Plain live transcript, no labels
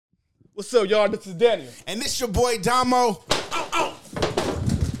What's up, y'all? This is Daniel. And this your boy Damo.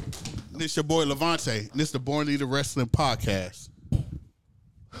 This your boy Levante. And this the Born Leader Wrestling Podcast.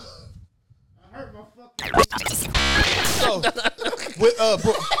 So, with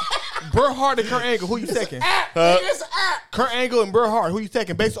Bret Hart and Kurt Angle, who you taking? Kurt Angle and Bret Hart, who you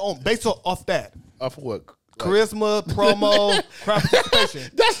taking? Based off that. Off of what? Charisma, promo, crowd participation.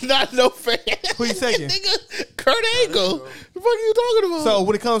 That's not no fan. Who you taking? Nigga, Kurt Angle. The fuck are you talking about? So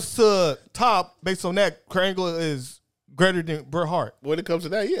when it comes to top, based on that, Kurt Angle is greater than Bret Hart. When it comes to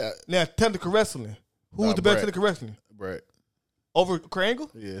that, yeah. Now, technical wrestling. Who's the best Bret. technical wrestling? Bret. Over Kurt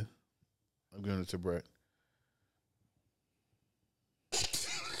Angle? Yeah. I'm giving it to Bret.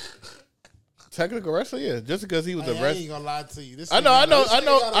 Technical wrestling, yeah. Just because he was a I ain't wrestler. gonna lie to you. I know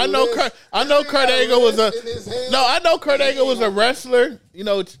Kurt Angle was Kurt Angle was a wrestler. You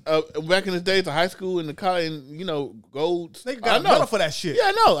know, back in the days of high school and the college, and you know, gold. Nigga got a medal for that shit.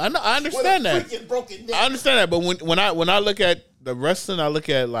 Yeah, I know. I understand that. I understand that. But when I look at the wrestling, I look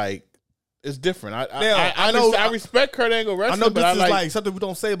at like it's different. I respect Kurt Angle wrestling. I know this but is like something we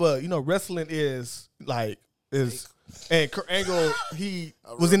don't say, but you know, wrestling is. And Kurt Angle, he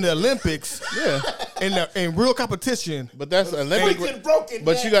was in the Olympics, yeah, in real competition. But that's Olympic.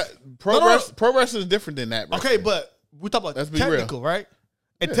 But you got pro wrestling is different than that. Okay, but we talk about technical, right?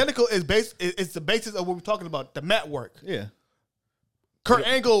 And Yeah. technical is it's the basis of what we're talking about, the mat work. Yeah, Kurt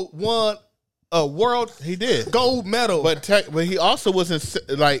Angle won a world gold medal, but he also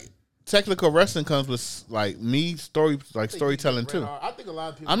wasn't like. Technical wrestling comes with like storytelling too. I think a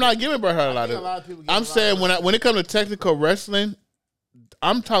lot of people. I'm not giving Bret Hart a lot of people. I'm saying when it comes to technical wrestling,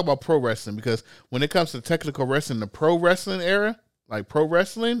 I'm talking about pro wrestling because when it comes to technical wrestling, the pro wrestling era, like pro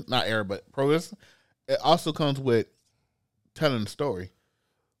wrestling, not era, but pro wrestling, it also comes with telling the story.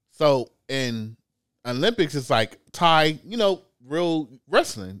 So in Olympics, it's like real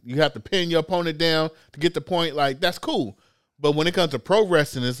wrestling. You have to pin your opponent down to get the point. Like that's cool. But when it comes to pro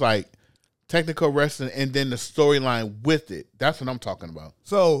wrestling, it's like technical wrestling and then the storyline with it. That's what I'm talking about.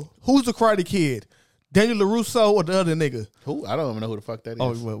 So who's the Karate Kid? Daniel LaRusso or the other nigga? Who? I don't even know who the fuck that is.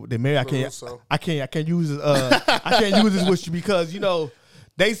 Oh well, then maybe I can't use it. I can't use this with you because you know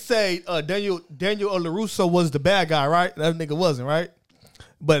they say Daniel LaRusso was the bad guy, right? That nigga wasn't, right?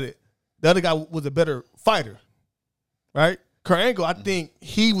 But the other guy was a better fighter, right? Kurt Angle, I think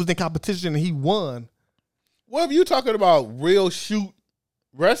he was in competition and he won. Well, if you talking about real shoot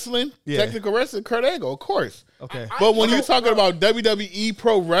wrestling, technical wrestling, Kurt Angle, of course. Okay. But when you're talking about WWE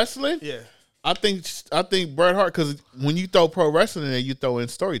pro wrestling, yeah, I think Bret Hart, because when you throw pro wrestling in there, you throw in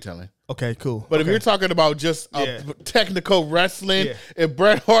storytelling. Okay, cool. But if you're talking about just technical wrestling, if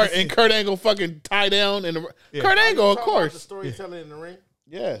Bret Hart and Kurt Angle fucking tie down, and Kurt Angle, of course, the storytelling in the ring.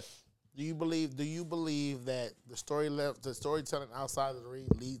 Yes. Do you believe that the storytelling outside of the ring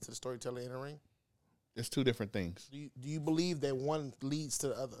leads to the storytelling in the ring? It's two different things. Do you believe that one leads to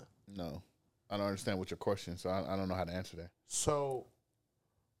the other? No. I don't understand what your question, so I don't know how to answer that. So,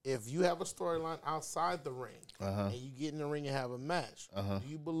 if you have a storyline outside the ring and you get in the ring and have a match, do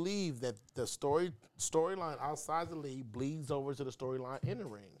you believe that the storyline outside the league bleeds over to the storyline in the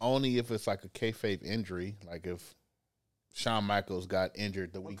ring? Only if it's like a kayfabe injury, like if Shawn Michaels got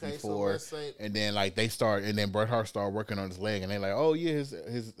injured the week before, and then like then Bret Hart started working on his leg, and they're like, "Oh yeah,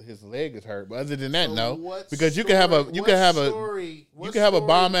 his leg is hurt." But other than that, no, because you can have a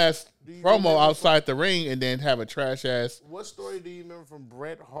bomb ass promo outside the ring, and then have a trash ass. What story do you remember from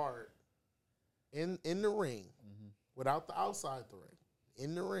Bret Hart in the ring, without the outside the ring,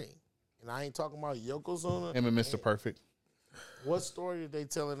 in the ring? And I ain't talking about Yokozuna. Him and Mr. Perfect. What story did they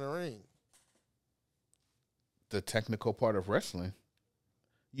tell in the ring? The technical part of wrestling.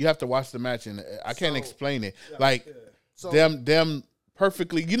 You have to watch the match, and I can't explain it. Like them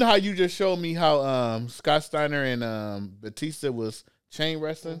perfectly. You know how you just showed me how Scott Steiner and Batista was chain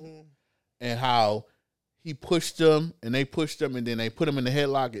wrestling, and how he pushed them, and they pushed them, and then they put them in the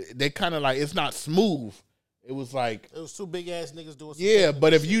headlock. They kind of like it's not smooth. It was like it was two big ass niggas doing. Yeah,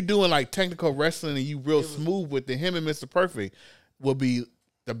 but if you doing like technical wrestling and you real smooth with him and Mr. Perfect will be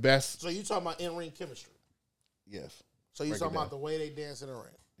the best. So you talking about in ring chemistry? Yes. So you talking about the way they dance in the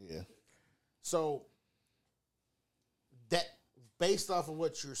ring? Yeah. So that based off of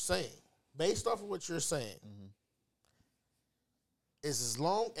what you're saying, is as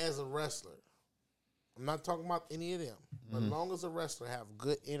long as a wrestler, I'm not talking about any of them, but as long as a wrestler have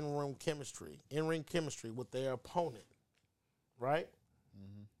good in-ring chemistry with their opponent, right?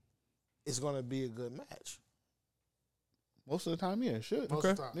 It's going to be a good match. Most of the time, yeah, it should. Most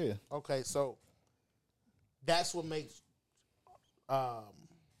of the time. Yeah. Okay, so that's what makes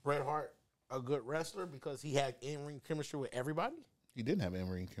Bret Hart a good wrestler because he had in-ring chemistry with everybody? He didn't have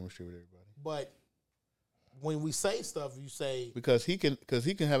in-ring chemistry with everybody. But when we say stuff, you say because he can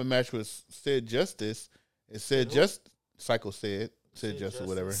have a match with Sid Justice. And Sid Justice, Sid Justice,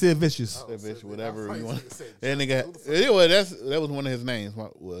 whatever. Sid Vicious. Sid Vicious, whatever you want. That nigga. Anyway, that was one of his names.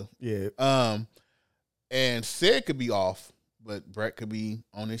 Well, yeah. And Sid could be off, but Brett could be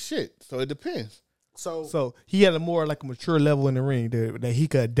on his shit. So it depends. So he had a more like a mature level in the ring that he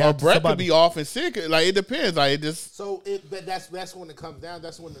could adapt. Or Brett could be off and Sid could, like, it depends. Like, it just. So that's when it comes down.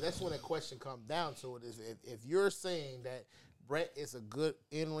 That's when that question comes down to it. Is if you're saying that Brett is a good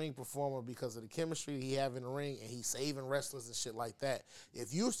in-ring performer because of the chemistry he have in the ring and he's saving wrestlers and shit like that.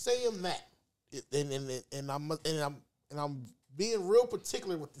 If you're saying that, and I'm being real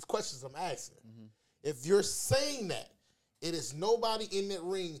particular with these questions I'm asking. Mm-hmm. If you're saying that, it is nobody in that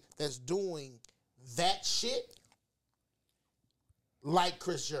ring that's doing that shit like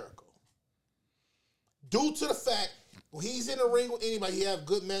Chris Jericho. Due to the fact when he's in the ring with anybody, he have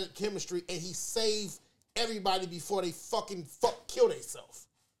good chemistry and he save everybody before they fucking kill themselves.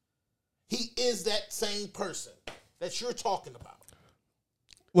 He is that same person that you're talking about.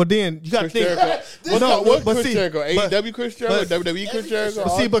 Well, then you got to think. What's Chris Jericho? AEW Chris Jericho, WWE Chris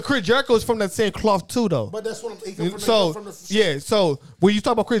Jericho. But Chris Jericho is from that same cloth too, though. But that's what I'm. So when you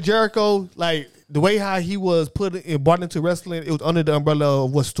talk about Chris Jericho, like the way how he was brought into wrestling, it was under the umbrella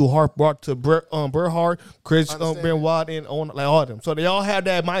of what Stu Hart brought to Bret Hart, Chris Benoit, and all of them. So they all have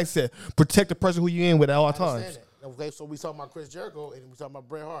that mindset: protect the person who you in with at all times. Okay, so we talking about Chris Jericho and we talking about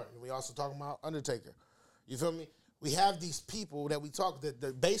Bret Hart, and we also talking about Undertaker. You feel me? We have these people that we talk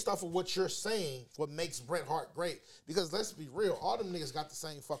that based off of what you're saying, what makes Bret Hart great. Because let's be real, all them niggas got the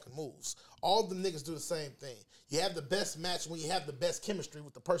same fucking moves. All them niggas do the same thing. You have the best match when you have the best chemistry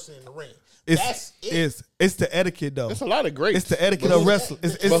with the person in the ring. That's it. It's the etiquette, though. It's a lot of greats. It's the etiquette of wrestling.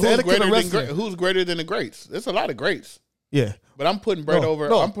 It's the etiquette of wrestling. Who's greater than the greats? There's a lot of greats. Yeah. But I'm putting Bret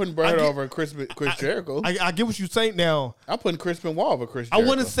over. I'm putting Bret over Chris Jericho. I get what you're saying now. I'm putting Chris Benoit over Chris Jericho. I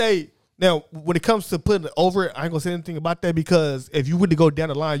wouldn't say. Now, when it comes to putting it over, I ain't gonna say anything about that because if you were to go down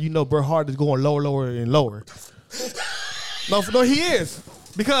the line, you know Bret Hart is going lower, and lower. No, he is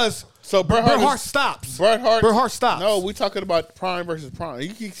because Bret Hart stops. Bret Hart stops. No, we talking about prime versus prime. You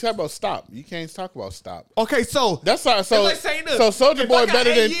can talk about stop. You can't talk about stop. Okay, so that's not so. Like saying this, so Soulja Boy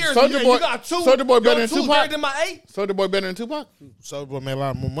better than Soulja Boy. Soulja Boy better than Tupac. Soulja Boy better than Tupac. Soulja Boy made a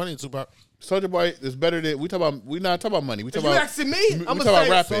lot more money than Tupac. Soulja Boy is better than we not talking about money. We talking about. You asking me? I'm talking about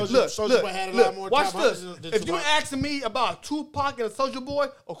rapping. Look. Watch this. If you asking me about Tupac and Soulja Boy,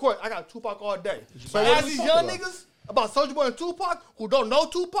 of course I got Tupac all day. So as these young niggas about Soulja Boy and Tupac who don't know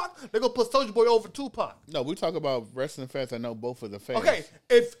Tupac, they're gonna put Soulja Boy over Tupac. No, we talk about wrestling fans that know both of the fans. Okay,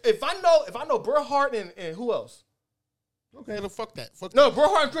 if I know Bret Hart and who else? Okay, then fuck that. Bret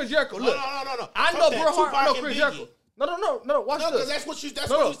Hart and Chris Jericho. Look, no. I know Bret Hart. I know Chris Jericho. No. Watch this. That's what you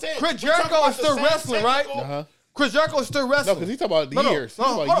said. Chris Jericho is still wrestling, right? Uh-huh. Chris Jericho is still wrestling. No, because he's talking about years. He's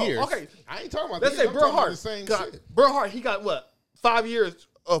talking about years. Okay, I ain't talking about. Let's say Bret Hart. Bret Hart, he got what? 5 years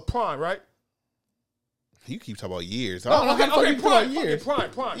of prime, right? You keep talking about years. Okay, prime, years.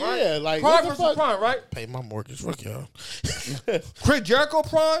 Prime, right? Yeah, like prime versus prime, right? Pay my mortgage, fuck y'all. Chris Jericho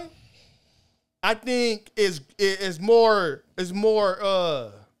prime, I think is more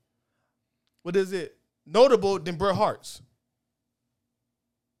what is it? Notable than Bret Hart's.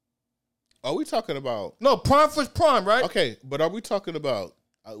 Are we talking about prime versus prime, right? Okay, but are we talking about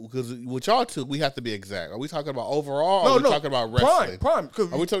because with y'all two, we have to be exact. Are we talking about overall? Or are we talking about wrestling? Prime.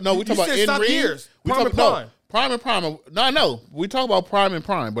 Are we talking? No, we talking about in ring. Years. Prime and prime. Prime and prime. No. We talk about prime and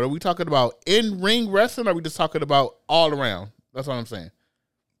prime, but are we talking about in ring wrestling? Or are we just talking about all around? That's what I'm saying.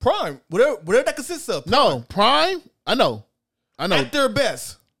 Prime, whatever that consists of. Prime. No, prime. I know. At their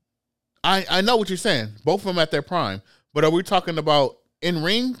best. I know what you're saying. Both of them at their prime, but are we talking about in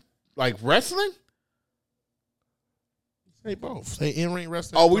ring like wrestling? Say both. Say in-ring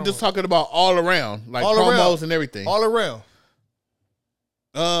wrestling. Oh, we just talking about all around, like all promos around. And everything. All around.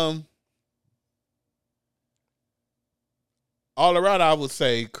 All around, I would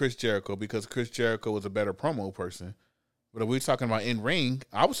say Chris Jericho because Chris Jericho was a better promo person. But if we're talking about in-ring,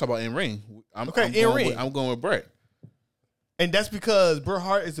 I was talking about in-ring. I'm going with Bret. And that's because Bret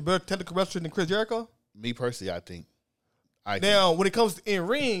Hart is a better technical wrestler than Chris Jericho? Me personally, I think. When it comes to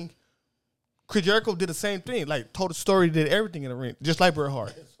in-ring, Chris Jericho did the same thing. Like, told a story, did everything in the ring, just like Bret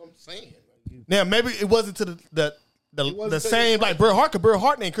Hart. That's what I'm saying. Now, maybe it wasn't to the same, like Bret Hart, because Bret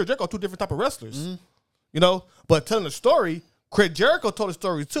Hart and Chris Jericho are two different type of wrestlers. Mm-hmm. You know? But telling the story, Chris Jericho told the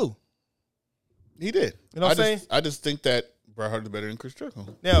story too. He did. You know what I'm saying? I just think that Bret Hart is better than Chris Jericho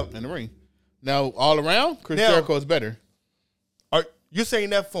in the ring. Now, all around, Chris Jericho is better. You're saying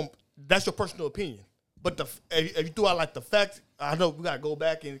that that's your personal opinion? But if you threw out like the facts, I know we gotta go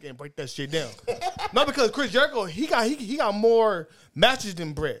back and break that shit down. Not because Chris Jericho, he got more matches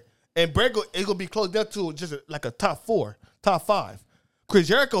than Bret, and Bret it's gonna be close down to just like a top 4, top 5. Chris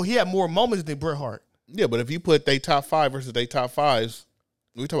Jericho, he had more moments than Bret Hart. Yeah, but if you put they top 5 versus they top 5s,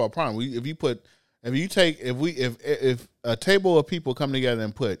 we talk about prime. If a table of people come together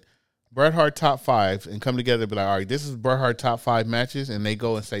and put Bret Hart top 5 and come together and be like, all right, this is Bret Hart top 5 matches, and they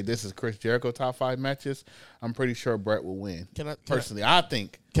go and say this is Chris Jericho top 5 matches, I'm pretty sure Bret will win. I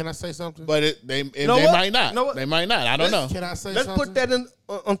think. Can I say something? But they might not. They might not. I don't know. Can I say Let's something? put that in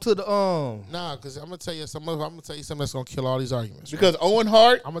onto the Nah, because I'm gonna tell you something. I'm gonna tell you something that's gonna kill all these arguments. Because right? Owen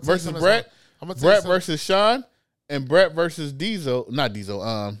Hart versus Bret, Bret versus Shawn, and Bret versus Diesel. Not Diesel.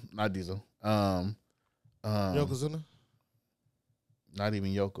 Yokozuna. Not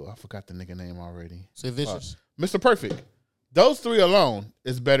even Yoko. I forgot the nigga name already. Say Vicious. Mr. Perfect. Those 3 alone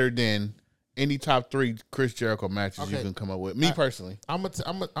is better than any top 3 Chris Jericho matches you can come up with. Me personally. I'm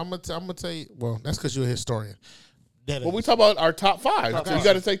gonna tell you. Well, that's because you're a historian. Well, we talk about our top 5. So you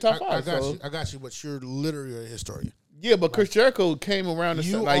got to say top 5. I got you. But you're literally a historian. Yeah, but Chris Jericho came around and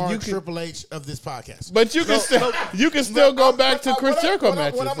you are Triple H of this podcast. But you can still go back to Chris Jericho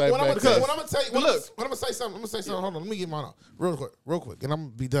matches. What I'm gonna say something. Hold on, let me get mine out real quick, and I'm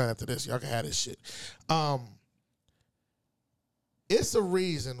gonna be done after this. Y'all can have this shit. It's a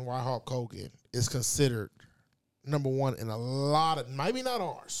reason why Hulk Hogan is considered number 1 in a lot of, maybe not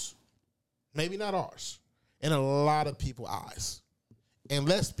ours, in a lot of people's eyes. And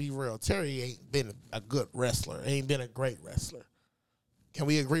let's be real, Terry ain't been a good wrestler. Ain't been a great wrestler. Can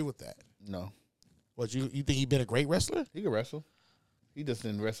we agree with that? No. What, you think he been a great wrestler? He could wrestle. He just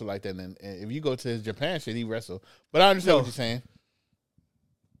didn't wrestle like that. And if you go to his Japan shit, he wrestled. But I understand what you're saying.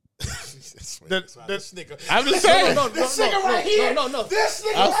 This nigga. I'm just saying. This nigga right here. No. This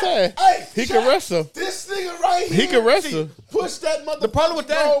nigga I'm saying. Hey, he can wrestle. This nigga right here. He can wrestle. Push that motherfucker. The problem with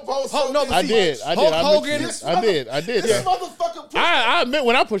that, I did. I did. This motherfucker. I admit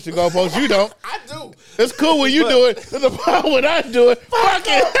when I push the goalpost, you don't. I do. It's cool when you do it. It's the problem when I do it. Fuck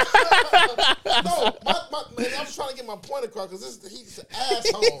it. No, man, I'm just trying to get my point across because he's an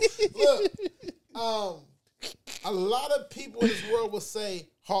asshole. Look, a lot of people in this world will say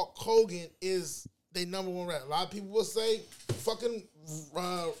Hulk Hogan is their number 1 wrestler. A lot of people will say fucking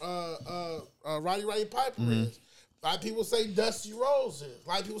Roddy Piper is. A lot of people say Dusty Rhodes is. A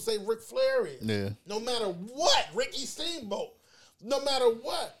lot of people say Ric Flair is. Yeah. No matter what, Ricky Steamboat. No matter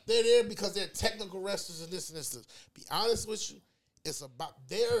what, they're there because they're technical wrestlers and this. Be honest with you, it's about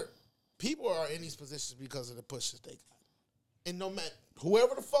their people are in these positions because of the pushes they got. And no matter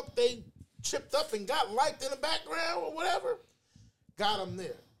whoever the fuck they chipped up and got liked in the background or whatever, got them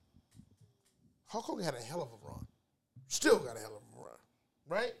there. Hulk Hogan had a hell of a run. Still got a hell of a run.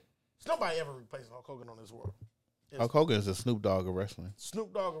 Right? There's nobody ever replaced Hulk Hogan on this world. Hulk Hogan is a Snoop Dogg of wrestling.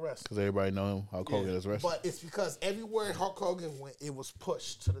 Snoop Dogg of wrestling. Because everybody know him. Hulk Hogan is wrestling. But it's because everywhere Hulk Hogan went, it was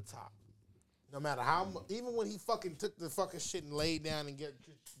pushed to the top. No matter how much, even when he fucking took the fucking shit and laid down and get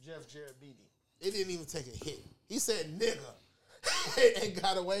Jeff Jarrett beat him, it didn't even take a hit. He said nigga and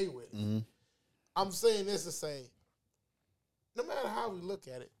got away with it. Mm-hmm. I'm saying this to say, no matter how we look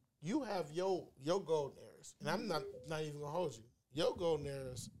at it, you have your golden eras. And I'm not even going to hold you. Your golden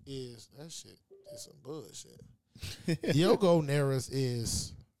eras is, that shit is some bullshit. Your golden eras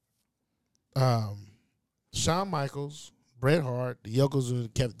is Shawn Michaels, Bret Hart, the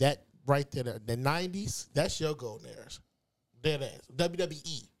Yokozuna, kept that right there. The 90s, that's your golden eras. Dead ass.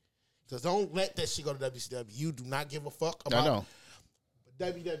 WWE. Because don't let that shit go to WCW. You do not give a fuck about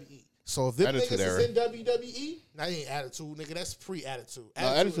WWE. So if them niggas is in WWE, that ain't Attitude, nigga. That's pre-Attitude.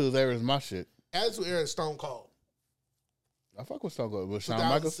 Attitude era is my shit. Attitude era is Stone Cold. I fuck with Stone Cold. With Shawn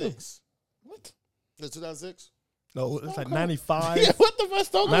Michaels too. What? Is it 2006? No, it's like 95. Yeah, what the fuck?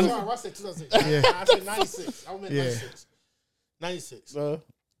 Stone Cold? I said 2006. Yeah. I said 96. I meant 96. 96.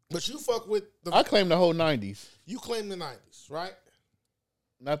 But you fuck with the... I claim the whole 90s. You claim the 90s, right?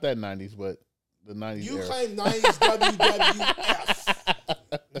 Not that 90s, but the 90s You era. claim 90s WWF.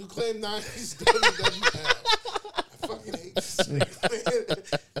 You claim 90s WWF. I fucking hate this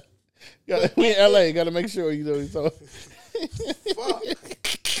nigga. We in LA. You got to make sure you know. So. Fuck.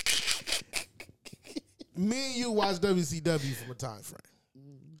 Me and you watch WCW from a time frame.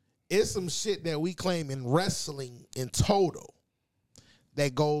 It's some shit that we claim in wrestling in total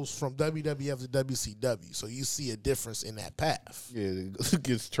that goes from WWF to WCW. So you see a difference in that path. Yeah, it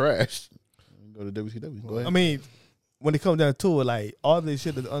gets trashed. Go to WCW. Go ahead. I mean, when it comes down to it, like all this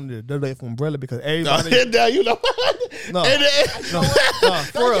shit is under the WWF umbrella because everybody. Now you know. No,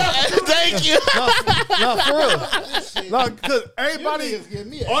 for real. Thank you. No, for real. No, because everybody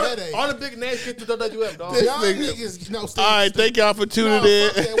all the big names get to WWF, dog. Y'all niggas, all right, thank y'all for tuning in.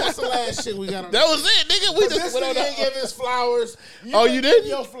 What's the last shit we got on? That was it, nigga. We just went on. This nigga ain't give his flowers. Oh, you did?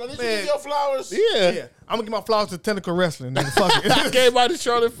 Did you give your flowers? Yeah. I'm gonna give my flowers to Technical Wrestling, nigga. Fuck it. I gave by the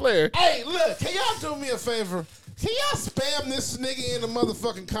Charlotte Flair. Hey, look, can y'all do me a favor? Can y'all spam this nigga in the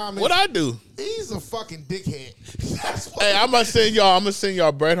motherfucking comments? What I do? He's a fucking dickhead. Hey, I'm gonna send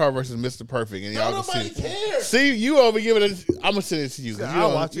y'all Bret Hart versus Mr. Perfect, and y'all nobody cares. See, you over giving it. I'm gonna send it to you.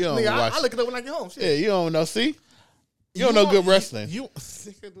 I'll watch it. I look it up when I get home. Shit. Yeah, you don't know. See. You don't know good wrestling.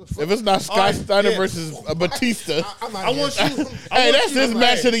 If it's not Scott Steiner versus Batista, I want you. Hey, that's his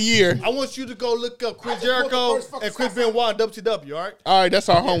match of the year. I want you to go look up Chris Jericho and Chris Benoit WCW. All right. All right, that's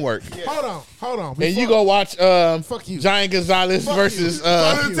our homework. Yeah. Hold on. And you go watch fuck you. Giant Gonzalez versus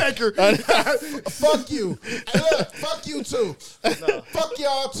Undertaker. Fuck you. Look, fuck you too. No. Fuck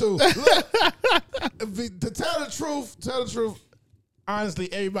y'all too. Look, to tell the truth.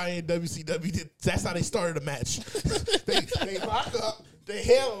 Honestly, everybody in WCW that's how they started the match. they lock up, they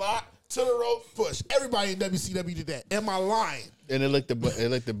headlock to the rope, push. Everybody in WCW did that. Am I lying? And it looked the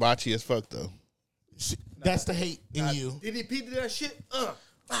botchy as fuck though. That's the hate in you. DDP did that shit.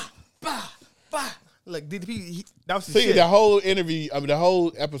 Like DDP, that was shit. The whole interview, the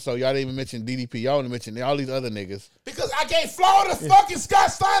whole episode, y'all didn't even mention DDP. Y'all only mentioned all these other niggas. Because I gave Florida fucking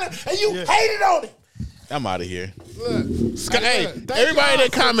Scott Steiner and you hated on it. I'm out of here. Look, hey, everybody that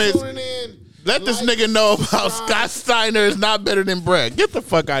comments, let this nigga know about Scott Steiner is not better than Bret. Get the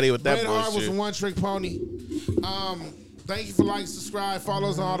fuck out of here with that bullshit. Bret Hart was a one-trick pony. Thank you for liking, subscribe, follow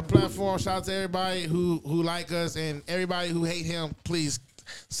us on all the platforms. Shout out to everybody who like us and everybody who hate him. Please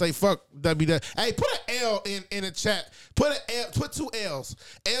say fuck WW. Hey, put an L in the chat. Put two L's.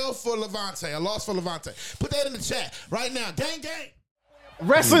 L for Levante. A loss for Levante. Put that in the chat right now. Gang, gang.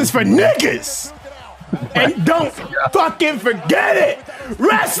 Wrestling's for niggas. And don't fucking forget it.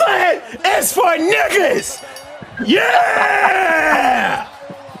 Wrestling is for niggas. Yeah.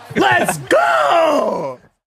 Let's go.